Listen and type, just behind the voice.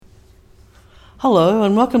Hello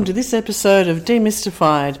and welcome to this episode of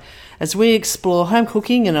Demystified as we explore home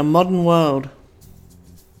cooking in a modern world.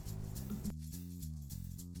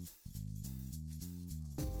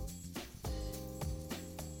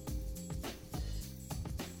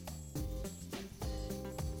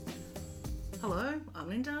 Hello, I'm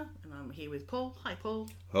Linda and I'm here with Paul. Hi Paul.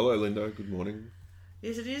 Hello Linda, good morning.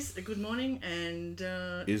 Yes it is, a good morning and...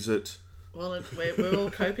 Is it? Well, we're all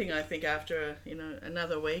coping I think after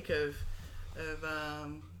another week of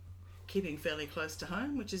keeping fairly close to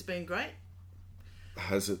home, which has been great.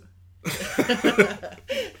 Has it?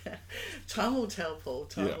 Time will tell, Paul.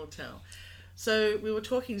 Time will tell. So we were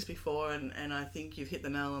talking just before, and I think you've hit the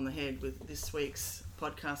nail on the head with this week's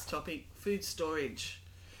podcast topic, food storage.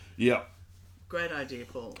 Yeah. Great idea,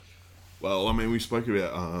 Paul. Well, I mean, we spoke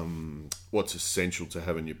about what's essential to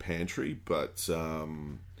have in your pantry, but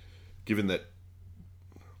given that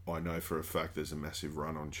I know for a fact there's a massive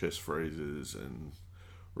run on chest freezers and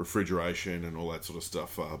refrigeration and all that sort of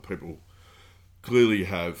stuff, people clearly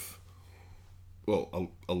have,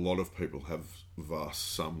 well, a lot of people have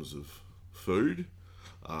vast sums of food.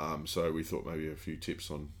 So we thought maybe a few tips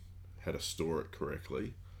on how to store it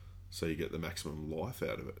correctly so you get the maximum life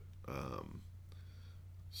out of it.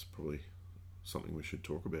 It's probably something we should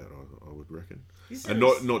talk about, I would reckon. And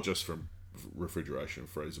not just from refrigeration and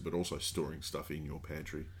freezer, but also storing stuff in your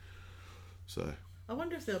pantry. So I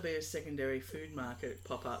wonder if there'll be a secondary food market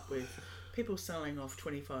pop up with people selling off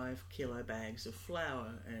 25 kilo bags of flour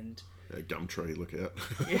and... Gumtree, look out.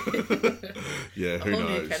 Yeah, who whole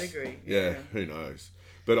knows? New category. Yeah, who knows?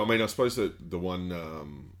 But I mean, I suppose that the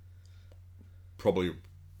one probably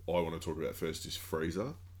I want to talk about first is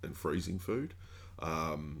freezer and freezing food.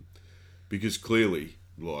 Because clearly,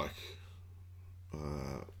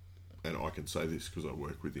 and I can say this because I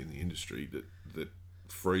work within the industry, that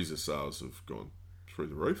freezer sales have gone through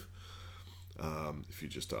the roof. If you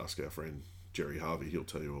just ask our friend Jerry Harvey, he'll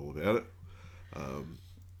tell you all about it.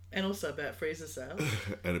 And also about freezer sales.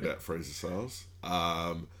 And about freezer sales.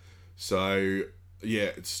 So, yeah,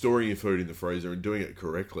 it's storing your food in the freezer and doing it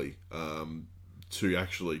correctly to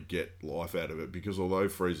actually get life out of it. Because although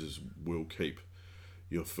freezers will keep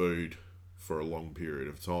your food for a long period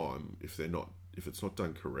of time, if it's not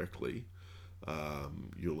done correctly,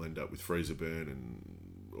 you'll end up with freezer burn and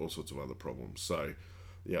all sorts of other problems. So,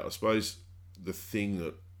 yeah, I suppose the thing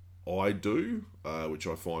that I do, which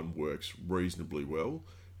I find works reasonably well,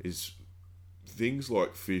 is things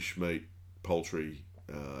like fish, meat, poultry,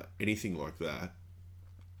 anything like that.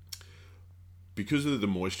 Because of the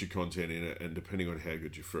moisture content in it, and depending on how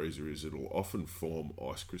good your freezer is, it'll often form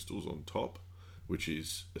ice crystals on top, which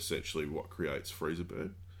is essentially what creates freezer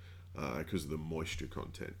burn, because of the moisture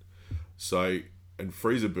content. So, and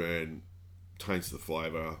freezer burn taints the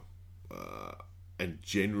flavour, and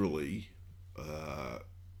generally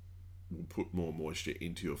will put more moisture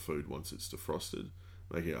into your food once it's defrosted,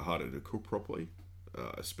 making it harder to cook properly,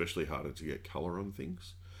 especially harder to get colour on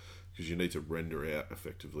things, because you need to render out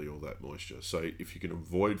effectively all that moisture. So if you can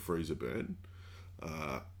avoid freezer burn,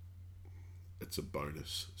 it's a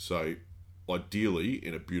bonus. So ideally,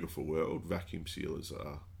 in a beautiful world, vacuum sealers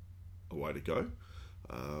are a way to go,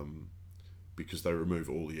 because they remove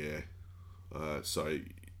all the air. So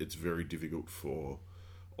it's very difficult for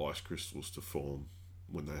ice crystals to form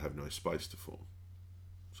when they have no space to form.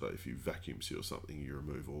 So if you vacuum seal something, you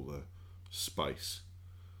remove all the space,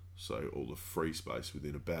 so all the free space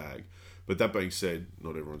within a bag. But that being said,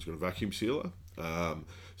 not everyone's got a vacuum sealer.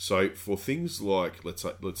 So for things like, let's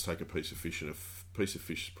take a piece of fish, and a piece of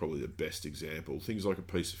fish is probably the best example. Things like a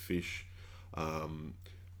piece of fish,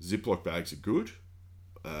 Ziploc bags are good,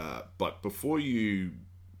 but before you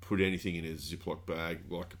put anything in a Ziploc bag,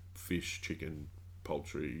 like fish, chicken,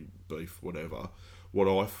 poultry, beef, whatever, what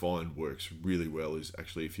I find works really well is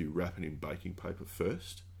actually if you wrap it in baking paper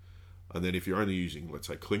first, and then if you're only using, let's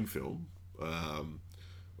say, cling film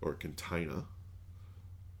or a container,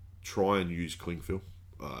 try and use cling film.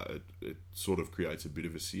 It sort of creates a bit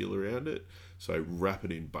of a seal around it. So wrap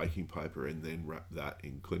it in baking paper and then wrap that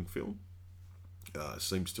in cling film.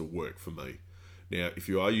 Seems to work for me. Now, if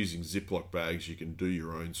you are using Ziploc bags, you can do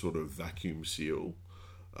your own sort of vacuum seal.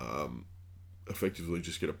 Effectively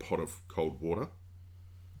just get a pot of cold water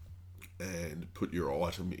and put your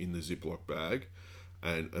item in the Ziploc bag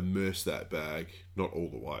and immerse that bag, not all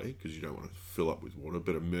the way because you don't want to fill up with water,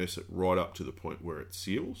 but immerse it right up to the point where it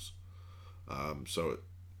seals.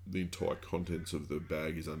 The entire contents of the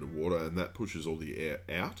bag is underwater, and that pushes all the air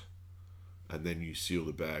out, and then you seal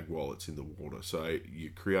the bag while it's in the water. So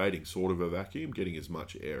you're creating sort of a vacuum, getting as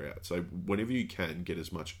much air out. So whenever you can get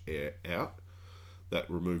as much air out, that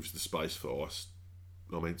removes the space for ice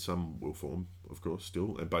I mean, some will form, of course,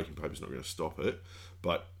 still, and baking paper's not going to stop it.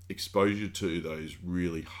 But exposure to those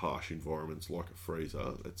really harsh environments like a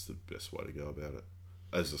freezer, that's the best way to go about it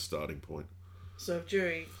as a starting point. So if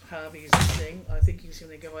Jerry Harvey is listening, I think he's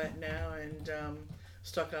going to go out now and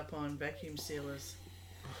stock up on vacuum sealers.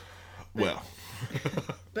 Well,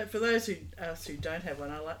 but for those who don't have one,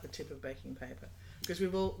 I like the tip of baking paper, because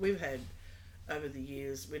we've had over the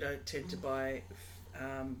years, we don't tend to buy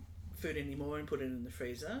food anymore and put it in the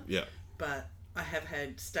freezer. Yeah. But I have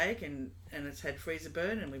had steak and it's had freezer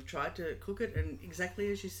burn, and we've tried to cook it, and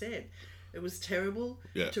exactly as you said, it was terrible.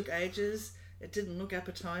 Yeah. It took ages. It didn't look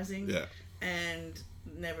appetizing. Yeah. And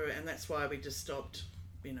that's why we just stopped,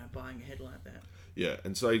 buying ahead like that. Yeah,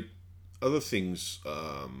 and so other things,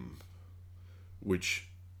 which,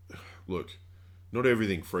 look, not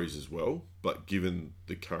everything freezes well, but given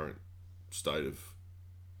the current state of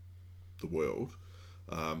the world,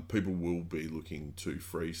 people will be looking to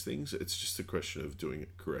freeze things. It's just a question of doing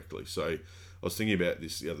it correctly. So I was thinking about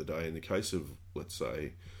this the other day in the case of, let's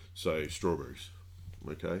say, strawberries,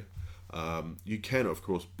 okay? You can, of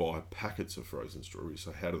course, buy packets of frozen strawberries.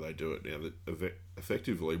 So how do they do it? Now,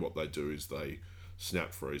 effectively what they do is they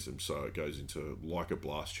snap freeze them, so it goes into like a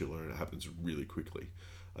blast chiller, and it happens really quickly.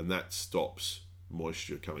 And that stops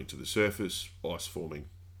moisture coming to the surface, ice forming,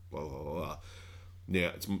 blah, blah, blah, blah.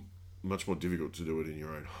 Now, it's much more difficult to do it in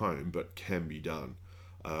your own home, but can be done.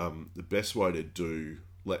 The best way to do,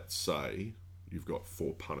 let's say, you've got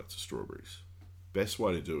 4 punnets of strawberries. Best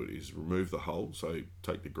way to do it is remove the hull, so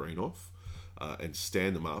take the green off, and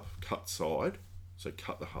stand them up, cut side, so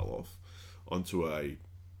cut the hull off, onto a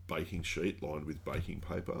baking sheet lined with baking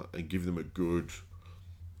paper, and give them a good,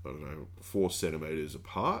 4 centimetres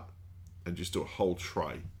apart, and just do a whole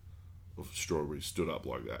tray of strawberries stood up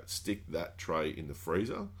like that. Stick that tray in the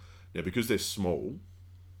freezer. Now, because they're small,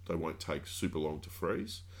 they won't take super long to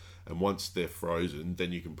freeze, and once they're frozen,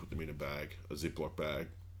 then you can put them in a bag, a Ziploc bag,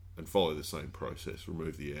 and follow the same process.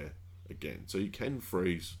 Remove the air again. So you can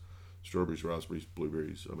freeze strawberries, raspberries,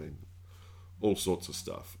 blueberries, all sorts of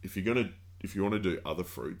stuff. If you want to do other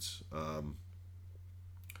fruits,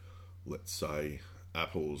 let's say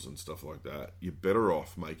apples and stuff like that, you're better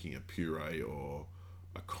off making a puree or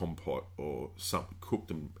a compote or something. Cook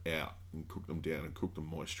them out and cook them down and cook the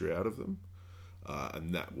moisture out of them,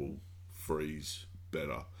 and that will freeze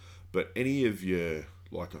better. But any of your,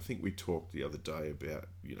 like I think we talked the other day about,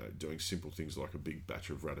 doing simple things like a big batch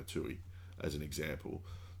of ratatouille as an example.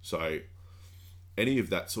 So any of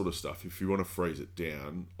that sort of stuff, if you want to freeze it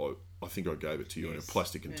down, I think I gave it to you in a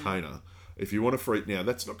plastic container. If you want to freeze, now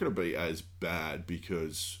that's not going to be as bad,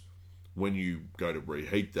 because when you go to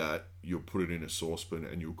reheat that, you'll put it in a saucepan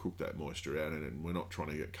and you'll cook that moisture out. And we're not trying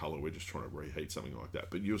to get colour, we're just trying to reheat something like that.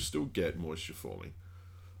 But you'll still get moisture forming.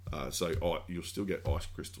 So you'll still get ice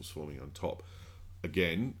crystals forming on top.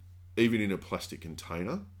 Again, even in a plastic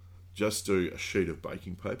container, just do a sheet of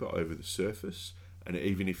baking paper over the surface, and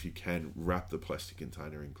even if you can, wrap the plastic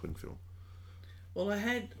container in cling film. Well,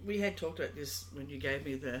 we had talked about this when you gave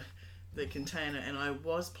me the container, and I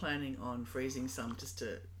was planning on freezing some just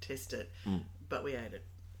to test it, but we ate it.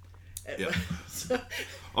 Yeah. So,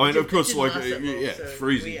 of course, long,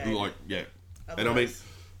 freezing, Otherwise,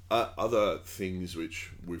 and other things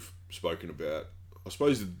which we've spoken about. I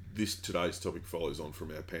suppose today's topic follows on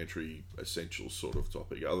from our pantry essentials sort of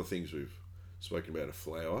topic. Other things we've spoken about are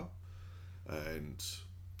flour and,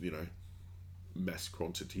 mass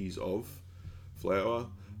quantities of flour.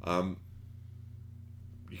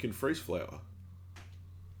 You can freeze flour.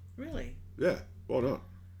 Really? Yeah, why not?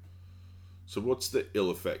 So what's the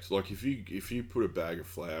ill effects? Like if you put a bag of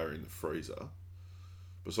flour in the freezer,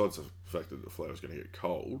 besides the fact that the flour is going to get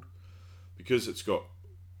cold, because it's got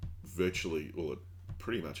it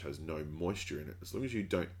pretty much has no moisture in it. As long as you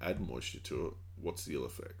don't add moisture to it, what's the ill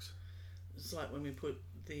effects? It's like when we put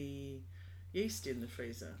the yeast in the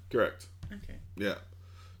freezer. Correct. Okay. Yeah.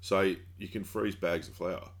 So you can freeze bags of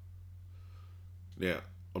flour. Now,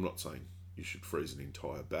 I'm not saying you should freeze an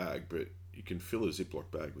entire bag, but you can fill a Ziploc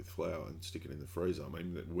bag with flour and stick it in the freezer.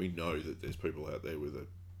 We know that there's people out there with a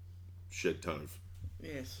shed ton of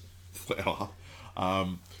flour.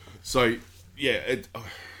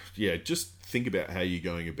 Just think about how you're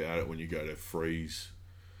going about it when you go to freeze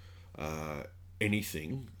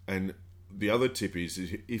anything. And the other tip is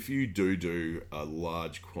if you do a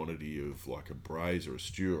large quantity of like a braise or a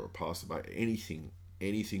stew or a pasta bake, anything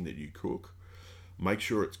that you cook, make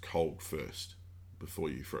sure it's cold first before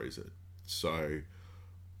you freeze it. So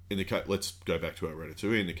in the case, let's go back to our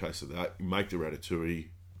ratatouille. In the case of that, you make the ratatouille,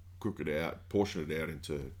 cook it out, portion it out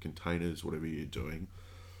into containers, whatever you're doing.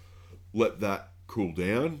 Let that cool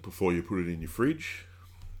down before you put it in your fridge.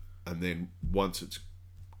 and then once it's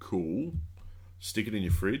cool, stick it in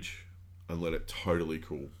your fridge and let it totally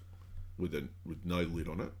cool with no lid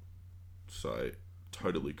on it. So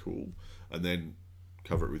totally cool, and then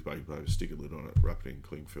cover it with baking paper, stick a lid on it, wrap it in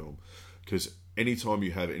cling film. Because anytime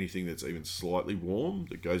you have anything that's even slightly warm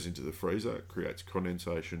that goes into the freezer, it creates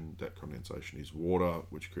condensation. That condensation is water,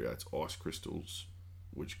 which creates ice crystals,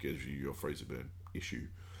 which gives you your freezer burn issue.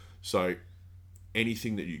 So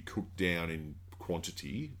anything that you cook down in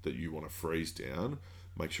quantity that you want to freeze down,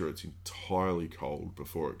 make sure it's entirely cold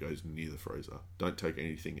before it goes near the freezer. Don't take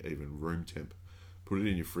anything even room temp. Put it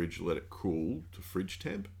in your fridge, let it cool to fridge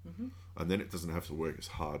temp, and then it doesn't have to work as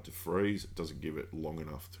hard to freeze. It doesn't give it long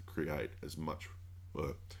enough to create as much,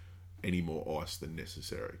 any more ice than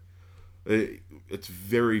necessary. It's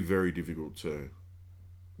very, very difficult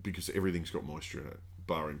because everything's got moisture in it,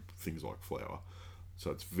 barring things like flour.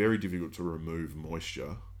 So it's very difficult to remove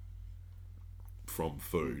moisture from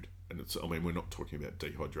food. And we're not talking about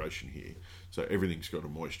dehydration here. So everything's got a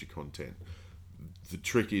moisture content. The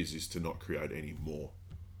trick is to not create any more,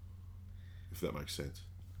 if that makes sense.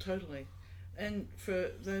 Totally. And for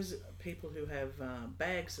those people who have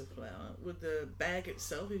bags of flour, would the bag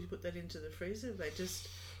itself, if you put that into the freezer,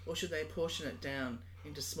 or should they portion it down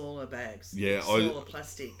into smaller bags? Yeah, smaller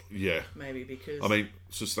plastic. Yeah, maybe, because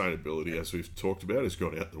sustainability, as we've talked about, has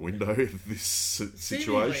gone out the window in this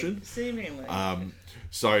situation. Seemingly.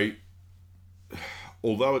 So,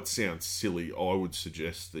 although it sounds silly, I would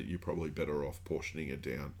suggest that you're probably better off portioning it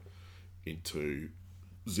down into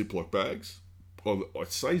Ziploc bags. I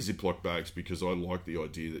say Ziploc bags because I like the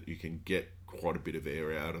idea that you can get quite a bit of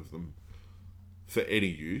air out of them for any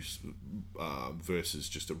use versus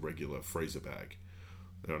just a regular freezer bag.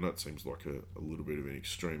 Now, I know it seems like a little bit of an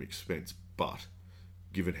extreme expense, but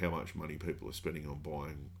given how much money people are spending on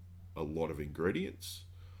buying a lot of ingredients,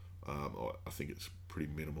 I think it's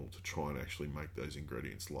pretty minimal to try and actually make those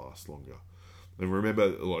ingredients last longer. And remember,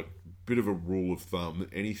 like, bit of a rule of thumb,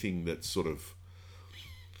 anything that's sort of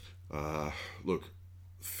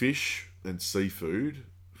fish and seafood,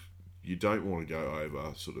 you don't want to go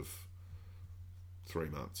over sort of 3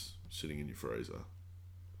 months sitting in your freezer.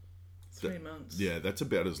 3 months? Yeah, that's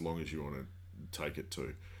about as long as you want to take it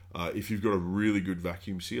to. If you've got a really good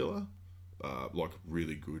vacuum sealer, like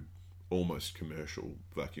really good, almost commercial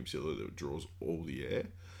vacuum sealer that draws all the air,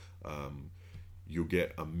 you'll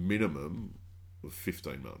get a minimum of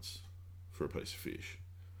 15 months for a piece of fish.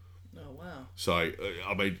 Oh, wow. So,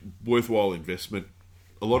 worthwhile investment.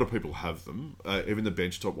 A lot of people have them, even the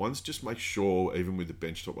benchtop ones. Just make sure, even with the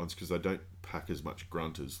benchtop ones, because they don't pack as much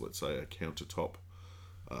grunt as, let's say, a countertop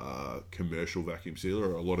commercial vacuum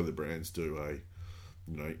sealer. A lot of the brands do a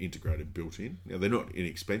integrated built-in. Now, they're not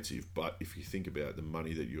inexpensive, but if you think about the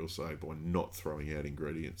money that you'll save by not throwing out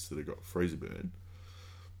ingredients that have got freezer burn,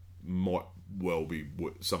 might well be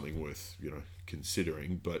something worth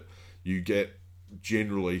considering. But you get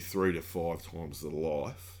generally 3 to 5 times the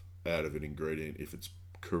life out of an ingredient if it's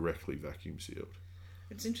correctly vacuum sealed.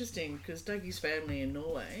 It's interesting because Dougie's family in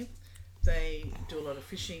Norway, they do a lot of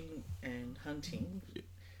fishing and hunting. Yeah.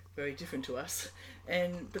 Very different to us,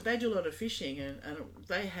 but they do a lot of fishing, and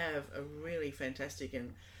they have a really fantastic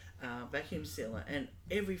vacuum sealer, and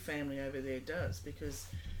every family over there does, because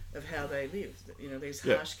of how they live. These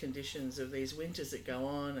harsh conditions of these winters that go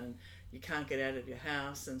on, and you can't get out of your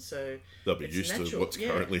house, and so they'll be used to what's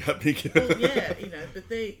currently happening. Well, but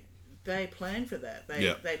they plan for that.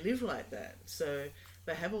 They live like that, so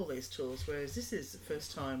they have all these tools. Whereas this is the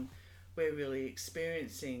first time we're really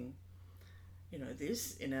experiencing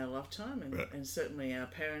this in our lifetime, and certainly our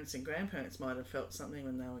parents and grandparents might have felt something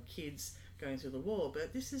when they were kids going through the war,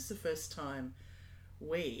 but this is the first time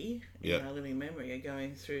we, in our living memory, are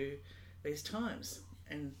going through these times.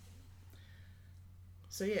 And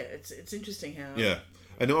so, it's interesting how... Yeah,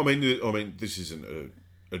 and this isn't an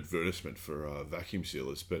advertisement for vacuum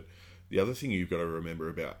sealers, but the other thing you've got to remember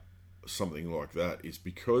about something like that is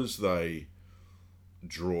because they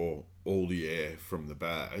draw all the air from the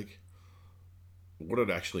bag, what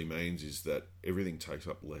it actually means is that everything takes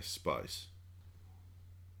up less space.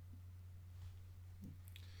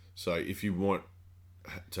 So if you want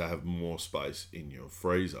to have more space in your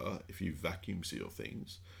freezer, if you vacuum seal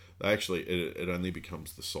things, it only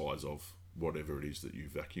becomes the size of whatever it is that you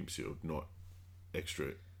vacuum sealed, not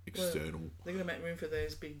extra external. Well, they're going to make room for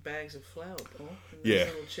those big bags of flour, Paul. Yeah.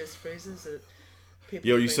 Those little chest freezers that people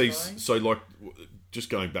you have been see, buying. so like, just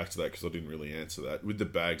going back to that, because I didn't really answer that, with the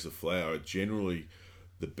bags of flour, generally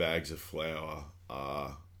the bags of flour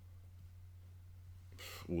are,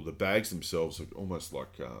 well, the bags themselves are almost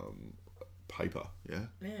like paper, yeah?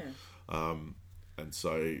 Yeah. And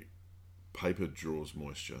so paper draws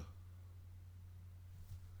moisture.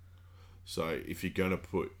 So if you're going to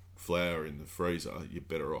put flour in the freezer, you're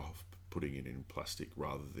better off putting it in plastic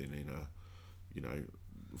rather than in a,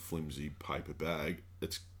 flimsy paper bag.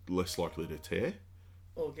 It's less likely to tear.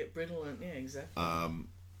 Or get brittle, and yeah, exactly.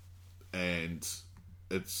 And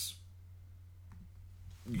it's,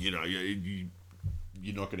 you're not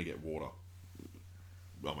going to get water.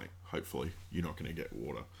 I mean, hopefully you're not going to get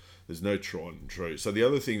water. There's no tried and true. So the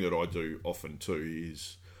other thing that I do often too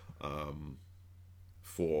is,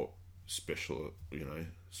 for special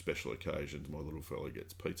occasions, my little fella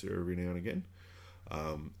gets pizza every now and again,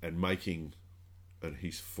 and making, and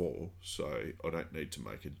he's 4, so I don't need to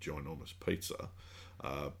make a ginormous pizza,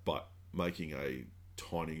 but making a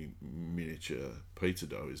tiny miniature pizza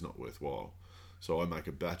dough is not worthwhile. So I make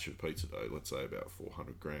a batch of pizza dough, let's say about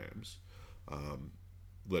 400 grams,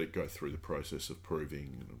 let it go through the process of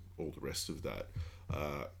proving and all the rest of that,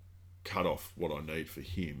 cut off what I need for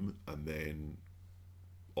him, and then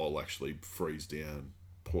I'll actually freeze down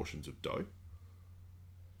portions of dough.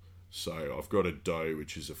 So I've got a dough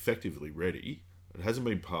which is effectively ready. It hasn't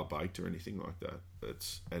been par-baked or anything like that.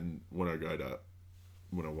 And when I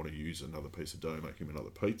want to use another piece of dough, make him another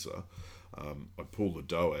pizza, I pull the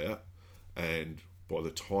dough out, and by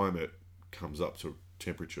the time it comes up to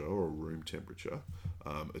temperature or room temperature,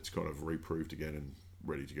 it's kind of reproved again and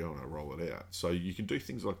ready to go, and I roll it out. So you can do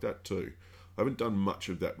things like that too. I haven't done much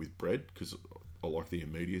of that with bread because I like the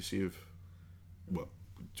immediacy of, well,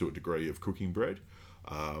 to a degree, of cooking bread.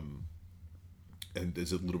 And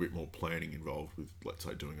there's a little bit more planning involved with, let's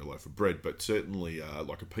say, doing a loaf of bread. But certainly,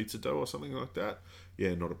 like a pizza dough or something like that,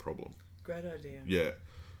 yeah, not a problem. Great idea. Yeah.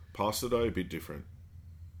 Pasta dough, a bit different.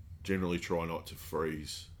 Generally try not to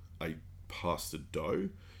freeze a pasta dough.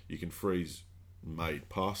 You can freeze made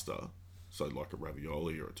pasta, so like a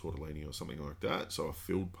ravioli or a tortellini or something like that, so a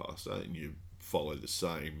filled pasta, and you follow the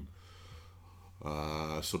same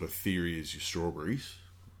sort of theory as your strawberries.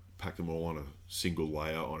 Pack them all on a single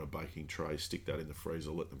layer on a baking tray, stick that in the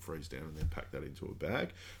freezer, let them freeze down, and then pack that into a bag.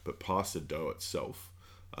 But pasta dough itself,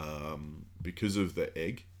 because of the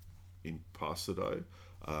egg in pasta dough,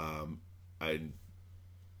 and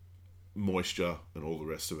moisture and all the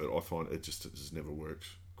rest of it, I find it just has never worked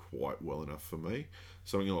quite well enough for me.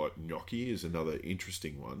 Something like gnocchi is another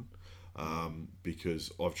interesting one,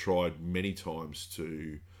 because I've tried many times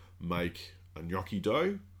to make a gnocchi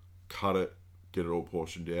dough, cut it, get it all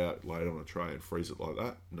portioned out, lay it on a tray and freeze it like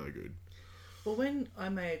that. No good. Well, when I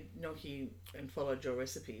made gnocchi and followed your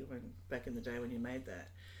recipe back in the day when you made that,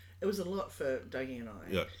 it was a lot for Dougie and I.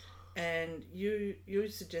 Yeah. And you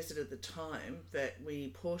suggested at the time that we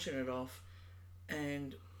portion it off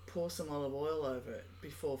and pour some olive oil over it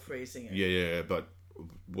before freezing it. Yeah, but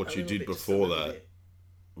what you did before that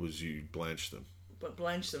was you blanched them. But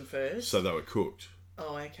blanch them first. So they were cooked.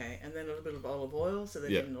 Oh, okay. And then a little bit of olive oil so they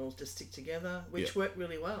didn't all just stick together, which worked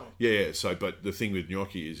really well. Yeah. So, but the thing with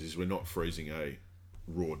gnocchi is we're not freezing a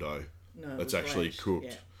raw dough. No, it's actually blanched. cooked.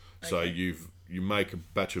 Yeah. So okay. you make a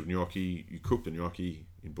batch of gnocchi, you cook the gnocchi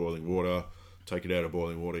in boiling water, take it out of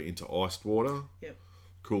boiling water into iced water,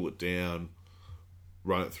 cool it down,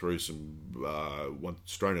 run it through some,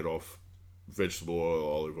 strain it off, vegetable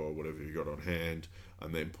oil, olive oil, whatever you got on hand,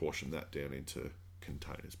 and then portion that down into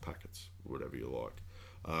containers, packets, whatever you like.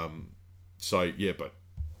 But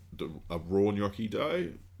a raw gnocchi dough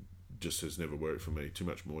just has never worked for me. Too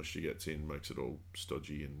much moisture gets in, makes it all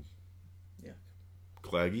stodgy and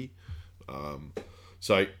claggy.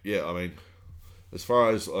 As far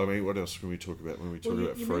as, what else can we talk about when we talk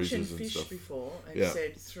about freezers and fish stuff? Before and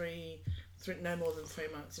said three, no more than 3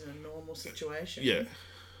 months in a normal situation. Yeah.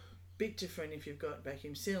 Bit different if you've got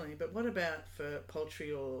vacuum sealing, but what about for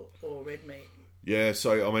poultry or red meat? Yeah,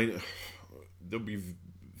 so there'll be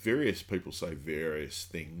various people say various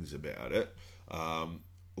things about it. A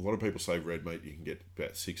lot of people say red meat you can get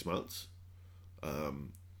about 6 months.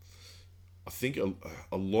 I think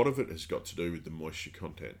a lot of it has got to do with the moisture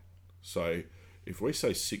content. So if we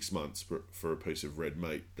say 6 months for a piece of red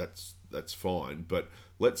meat, that's fine. But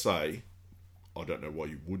let's say, I don't know why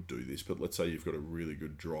you would do this, but let's say you've got a really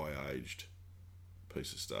good dry aged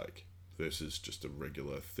piece of steak versus just a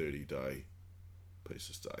regular 30-day piece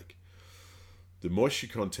of steak. The moisture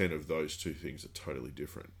content of those two things are totally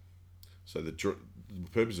different. So the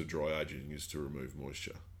purpose of dry aging is to remove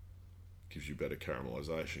moisture. Gives you better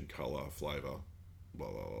caramelization, colour, flavour, blah,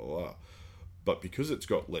 blah, blah, blah. But because it's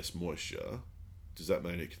got less moisture, does that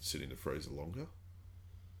mean it can sit in the freezer longer?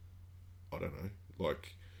 I don't know.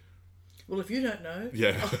 Well, if you don't know,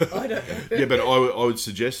 yeah. I don't know. Yeah, but I would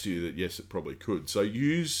suggest to you that yes, it probably could. So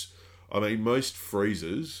most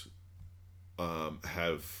freezers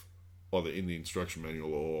have either in the instruction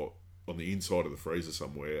manual or on the inside of the freezer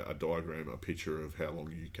somewhere, a diagram, a picture of how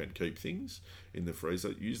long you can keep things in the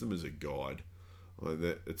freezer. Use them as a guide.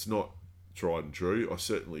 It's not tried and true. I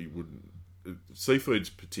certainly wouldn't. Seafood's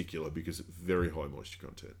particular because it's very high moisture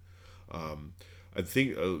content. And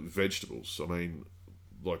think vegetables. I mean,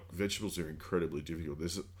 like vegetables are incredibly difficult.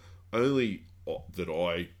 There's only that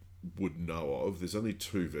I would know of. There's only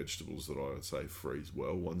two vegetables that I would say freeze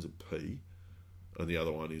well. One's a pea, and the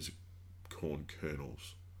other one is corn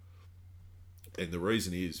kernels. And the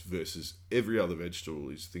reason is, versus every other vegetable,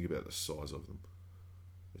 is think about the size of them.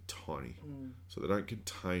 They're tiny, so they don't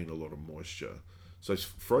contain a lot of moisture. So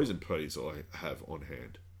frozen peas I have on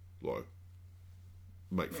hand, like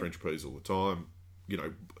make French peas all the time, you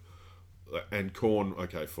know, and corn,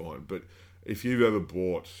 okay, fine. But if you've ever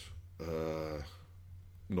bought,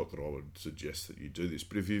 not that I would suggest that you do this,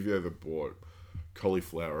 but if you've ever bought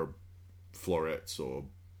cauliflower florets or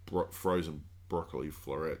frozen broccoli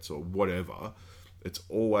florets or whatever, it's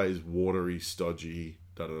always watery, stodgy,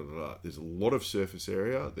 There's a lot of surface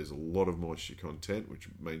area, there's a lot of moisture content, which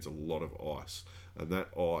means a lot of ice. And that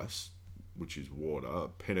ice, which is water,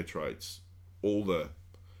 penetrates all the,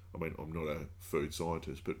 I mean, I'm not a food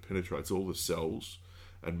scientist, but penetrates all the cells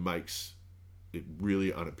and makes it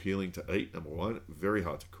really unappealing to eat, number one. Very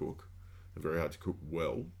hard to cook, and very hard to cook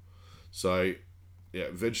well. So, yeah,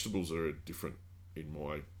 vegetables are a different, in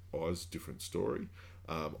my eyes, different story.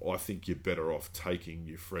 I think you're better off taking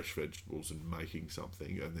your fresh vegetables and making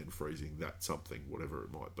something and then freezing that something, whatever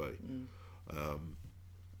it might be.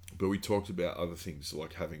 But we talked about other things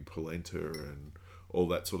like having polenta and all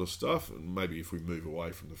that sort of stuff. And maybe if we move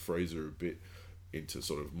away from the freezer a bit into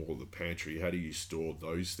sort of more the pantry, how do you store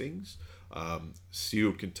those things?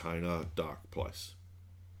 Sealed container, dark place.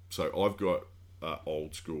 So I've got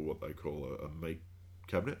old school, what they call a meat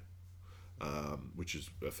cabinet. Which is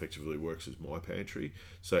effectively works as my pantry.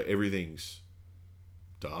 So everything's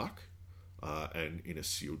dark and in a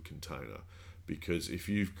sealed container. Because if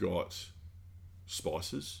you've got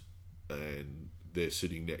spices and they're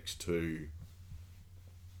sitting next to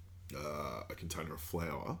a container of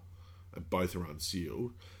flour and both are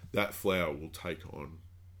unsealed, that flour will take on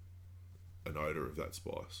an odour of that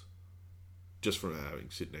spice just from having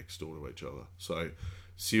sit next door to each other. So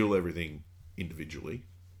seal everything individually.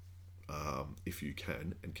 If you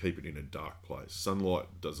can, and keep it in a dark place.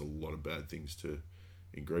 Sunlight does a lot of bad things to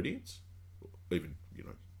ingredients, even, you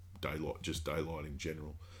know, daylight in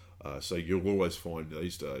general. So you'll always find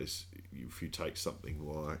these days, if you take something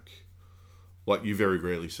like you very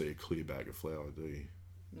rarely see a clear bag of flour, do you?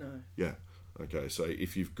 No. Yeah. Okay. So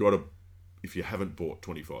if you haven't bought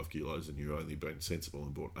 25 kilos and you've only been sensible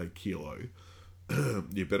and bought 1 kilo,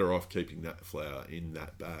 you're better off keeping that flour in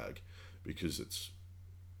that bag because it's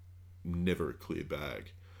never a clear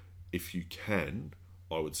bag. If you can,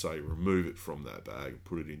 I would say remove it from that bag,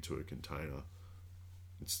 put it into a container.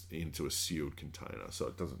 It's into a sealed container, so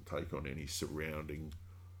it doesn't take on any surrounding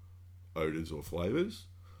odours or flavours.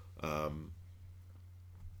 But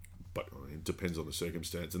it depends on the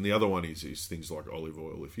circumstance. And the other one is things like olive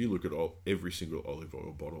oil. If you look at every single olive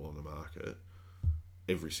oil bottle on the market,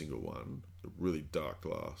 every single one, a really dark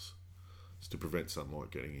glass, it's to prevent sunlight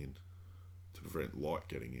getting in, to prevent light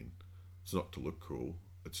getting in. It's not to look cool.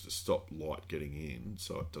 It's to stop light getting in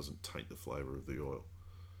so it doesn't taint the flavour of the oil.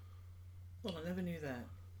 Well, I never knew that.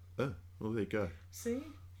 Oh, well, there you go. See?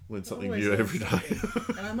 Learn something new every day.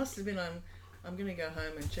 And I must admit, I'm going to go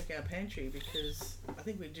home and check our pantry because I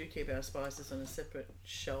think we do keep our spices on a separate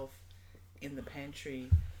shelf in the pantry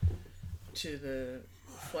to the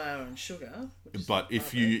flour and sugar. But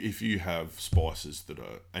if you have spices that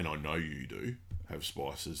are, and I know you do, have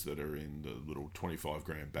spices that are in the little 25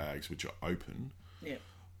 gram bags which are open, yeah,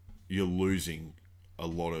 you're losing a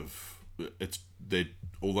lot of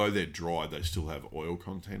although they're dry, they still have oil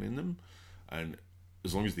content in them, and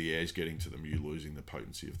as long as the air's getting to them, you're losing the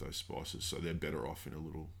potency of those spices, so they're better off in a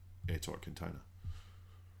little airtight container.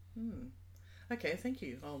 Okay, thank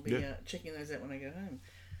you. I'll be checking those out when I go home.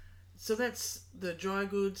 So that's the dry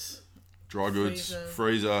goods,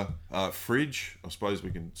 freezer, fridge. I suppose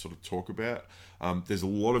we can sort of talk about. There's a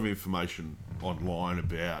lot of information online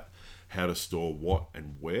about how to store what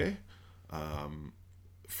and where,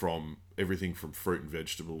 from everything from fruit and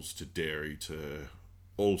vegetables to dairy to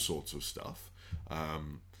all sorts of stuff. I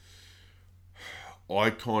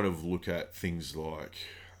kind of look at things like,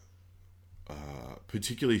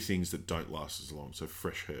 particularly things that don't last as long. So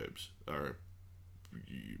fresh herbs are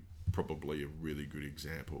probably a really good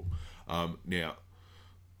example. Now,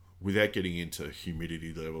 without getting into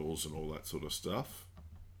humidity levels and all that sort of stuff,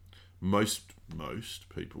 most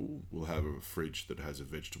people will have a fridge that has a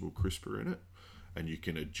vegetable crisper in it, and you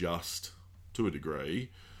can adjust to a degree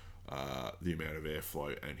the amount of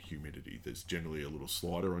airflow and humidity. There's generally a little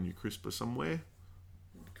slider on your crisper somewhere.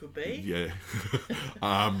 Could be. Yeah.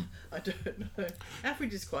 I don't know. Our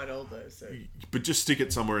fridge is quite old though, so. But just stick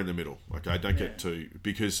it somewhere in the middle. Okay, don't get too,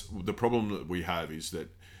 because the problem that we have is that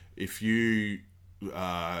if you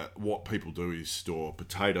what people do is store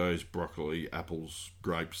potatoes, broccoli, apples,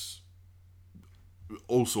 grapes,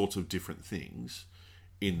 all sorts of different things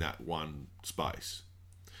in that one space.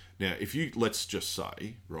 Now, if you, let's just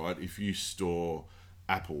say, right, if you store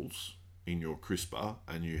apples in your crisper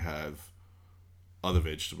and you have other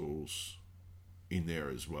vegetables in there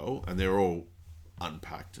as well, and they're all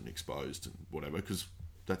unpacked and exposed and whatever, because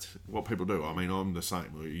that's what people do. I mean, I'm the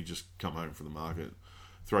same. You just come home from the market,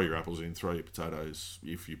 throw your apples in, throw your potatoes,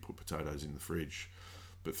 if you put potatoes in the fridge,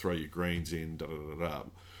 but throw your greens in, da-da-da-da.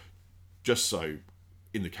 Just so,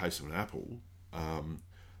 in the case of an apple,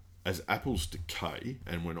 as apples decay,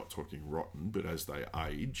 and we're not talking rotten, but as they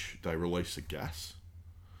age, they release a gas.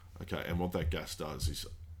 Okay, and what that gas does is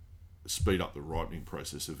speed up the ripening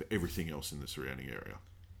process of everything else in the surrounding area.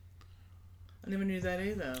 I never knew that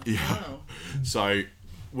either. Yeah. Wow. So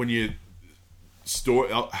when you store,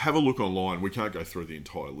 have a look online. We can't go through the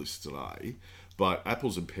entire list today, but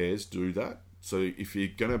apples and pears do that. So if you're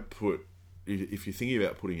going to put, if you're thinking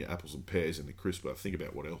about putting your apples and pears in the crisper, think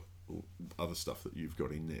about what else, other stuff that you've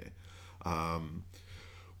got in there.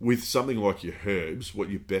 With something like your herbs, what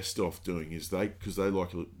you're best off doing is because they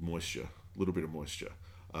like a little bit of moisture.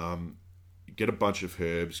 Get a bunch of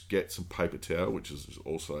herbs, get some paper towel, which is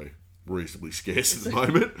also reasonably scarce at the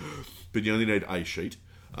moment, but you only need a sheet.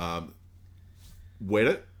 Wet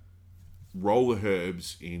it, roll the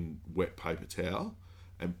herbs in wet paper towel,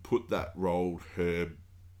 and put that rolled herb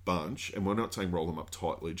bunch, and we're not saying roll them up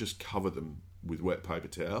tightly, just cover them with wet paper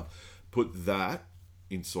towel, put that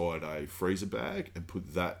inside a freezer bag and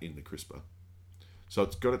put that in the crisper. So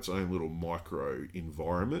it's got its own little micro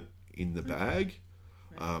environment in the bag.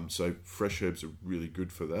 So fresh herbs are really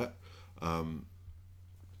good for that.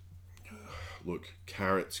 Look,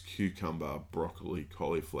 carrots, cucumber, broccoli,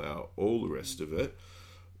 cauliflower, all the rest of it.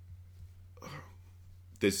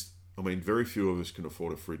 Very few of us can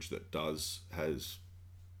afford a fridge that has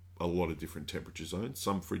a lot of different temperature zones.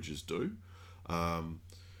 Some fridges do,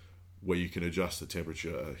 where you can adjust the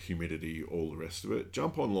temperature, humidity, all the rest of it.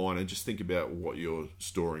 Jump online and just think about what you're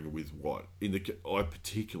storing with what. I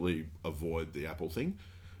particularly avoid the apple thing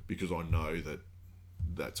because I know that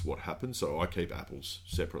that's what happens. So I keep apples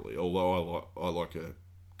separately. Although I like a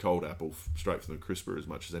cold apple straight from the crisper as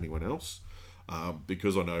much as anyone else,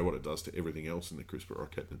 because I know what it does to everything else in the crisper.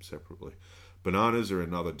 I keep them separately. Bananas are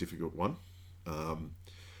another difficult one,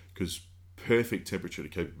 because perfect temperature to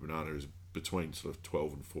keep a banana is between sort of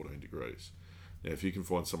 12 and 14 degrees. Now, if you can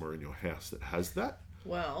find somewhere in your house that has that.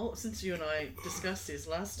 Well, since you and I discussed this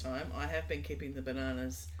last time, I have been keeping the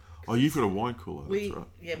bananas. Oh, you've got a wine cooler, that's right.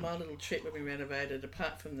 Yeah, my little trip when we renovated,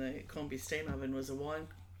 apart from the combi steam oven, was a wine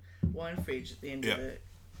fridge at the end of the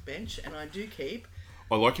bench, and I do keep.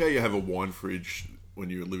 I like how you have a wine fridge when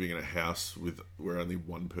you're living in a house where only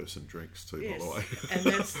one person drinks too, yes. by the way. And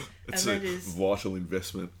that is vital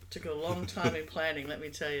investment. Took a long time in planning, let me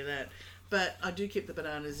tell you that. But I do keep the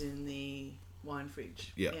bananas in the wine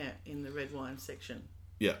fridge. Yeah. Yeah, in the red wine section.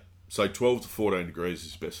 Yeah. So 12 to 14 degrees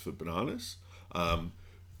is best for bananas,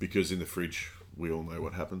 because in the fridge, we all know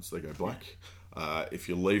what happens. They go black. Yeah. If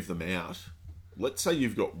you leave them out, let's say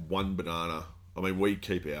you've got one banana. We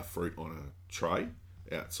keep our fruit on a tray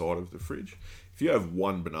outside of the fridge. If you have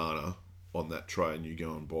one banana on that tray and you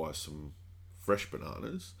go and buy some fresh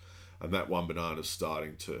bananas, and that one banana's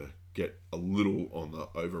starting to get a little on the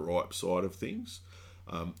overripe side of things,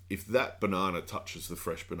 if that banana touches the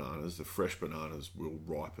fresh bananas will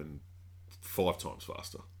ripen 5 times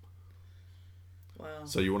faster. Wow.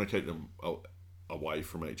 So you want to keep them away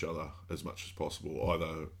from each other as much as possible.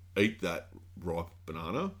 Either eat that ripe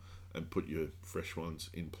banana and put your fresh ones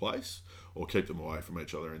in place, or keep them away from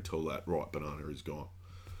each other until that ripe banana is gone.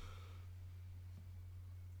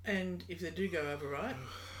 And if they do go overripe,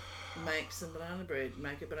 make some banana bread,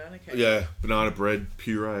 make a banana cake. Yeah, banana bread,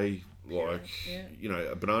 puree, a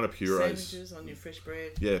banana puree. Sandwiches on your fresh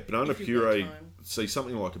bread. Yeah, banana puree. See,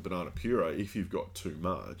 something like a banana puree, if you've got too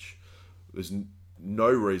much, there's no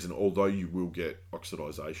reason, although you will get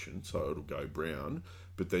oxidization, so it'll go brown,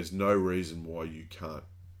 but there's no reason why you can't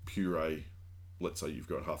puree. Let's say you've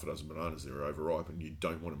got half a dozen bananas that are overripe and you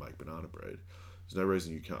don't want to make banana bread. There's no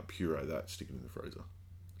reason you can't puree that, stick it in the freezer.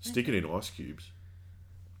 Stick it in ice cubes.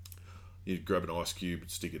 You grab an ice cube and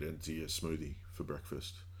stick it into your smoothie for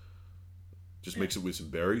breakfast. Just mix it with some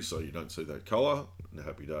berries so you don't see that colour, and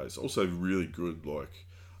happy days. Also really good,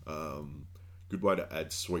 good way to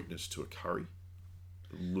add sweetness to a curry.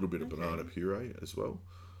 A little bit of banana puree as well.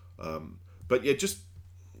 But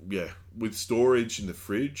yeah, with storage in the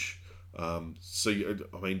fridge.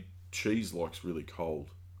 Cheese likes really cold.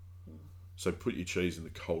 So put your cheese in the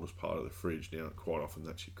coldest part of the fridge. Now, quite often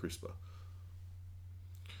that's your crisper.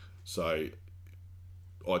 So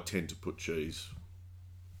I tend to put cheese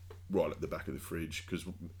right at the back of the fridge, because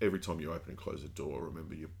every time you open and close the door,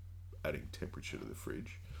 remember you're adding temperature to the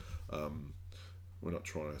fridge. We're not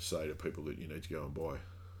trying to say to people that you need to go and buy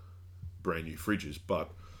brand new fridges, but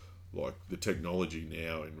like the technology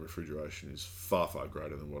now in refrigeration is far, far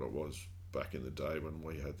greater than what it was back in the day when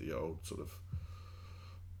we had the old sort of,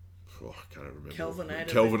 I can't remember.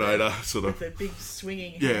 Kelvinator sort of. With the big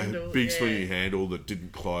swinging handle. Swinging handle that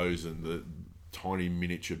didn't close, and the tiny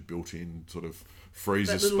miniature built-in sort of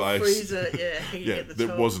freezer that little space. Freezer, at the there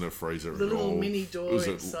top. wasn't a freezer the at all. The little mini door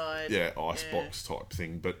inside. Icebox type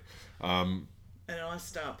thing, but and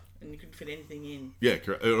iced up, and you couldn't fit anything in. Yeah,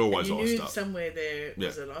 correct. It always and you iced knew up. Somewhere there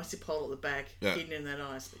was an icy pole at the back, hidden in that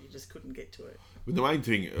ice, but you just couldn't get to it. But the main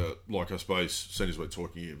thing, I suppose, as soon as we're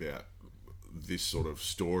talking about this sort of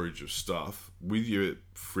storage of stuff, with your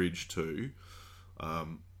fridge too,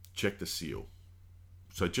 check the seal.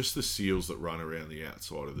 So just the seals that run around the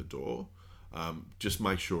outside of the door, just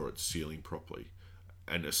make sure it's sealing properly,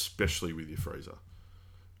 and especially with your freezer,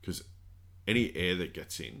 because any air that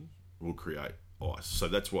gets in will create ice. So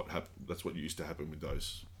that's what used to happen with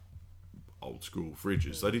those old school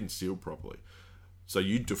fridges. They didn't seal properly. So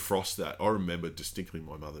you defrost that. I remember distinctly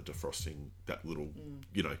my mother defrosting that little,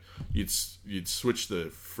 you'd switch the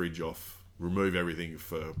fridge off, remove everything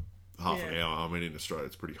for half an hour. I mean, in Australia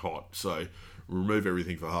it's pretty hot, so remove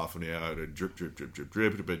everything for half an hour to drip, to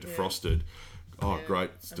be defrosted. Oh,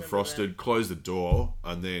 great, it's defrosted. Close the door,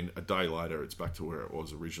 and then a day later it's back to where it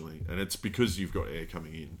was originally. And it's because you've got air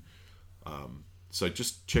coming in. So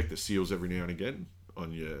just check the seals every now and again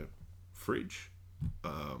on your fridge.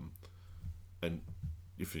 And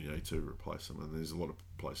if you need to, replace them. And there's a lot of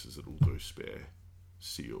places that will do spare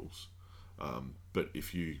seals. But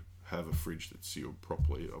if you have a fridge that's sealed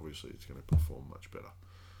properly, obviously it's going to perform much better.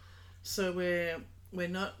 So we're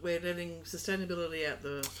letting sustainability out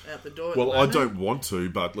the door. Well, I don't want to,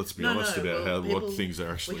 but let's be honest about what things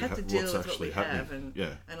are actually we have to deal what's with actually what we happening.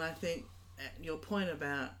 Have, and I think your point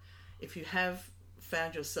about if you have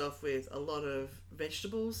found yourself with a lot of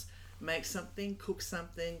vegetables, make something, cook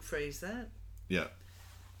something, freeze that. Yeah.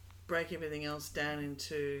 Break everything else down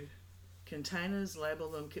into containers, label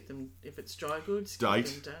them, keep them, if it's dry goods, date.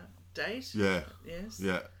 Keep them date. Yeah. Yes.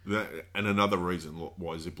 Yeah. And another reason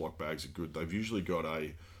why Ziploc bags are good, they've usually got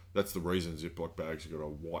that's the reason Ziploc bags have got a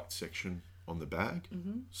white section on the bag.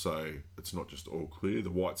 Mm-hmm. So it's not just all clear. The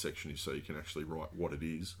white section is so you can actually write what it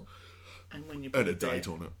is. And when you put a date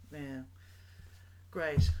on it. Yeah.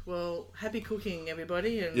 Great. Well, happy cooking,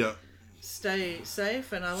 everybody. And stay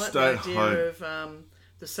safe. And I like the idea of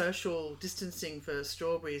the social distancing for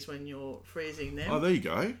strawberries when you're freezing them. Oh, there you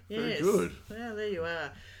go. Yes. Very good. Yeah, there you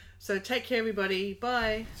are. So take care, everybody.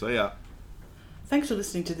 Bye. See ya. Thanks for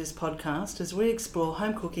listening to this podcast as we explore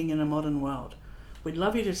home cooking in a modern world. We'd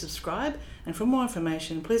love you to subscribe, and for more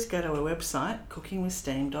information, please go to our website,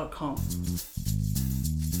 cookingwithsteam.com.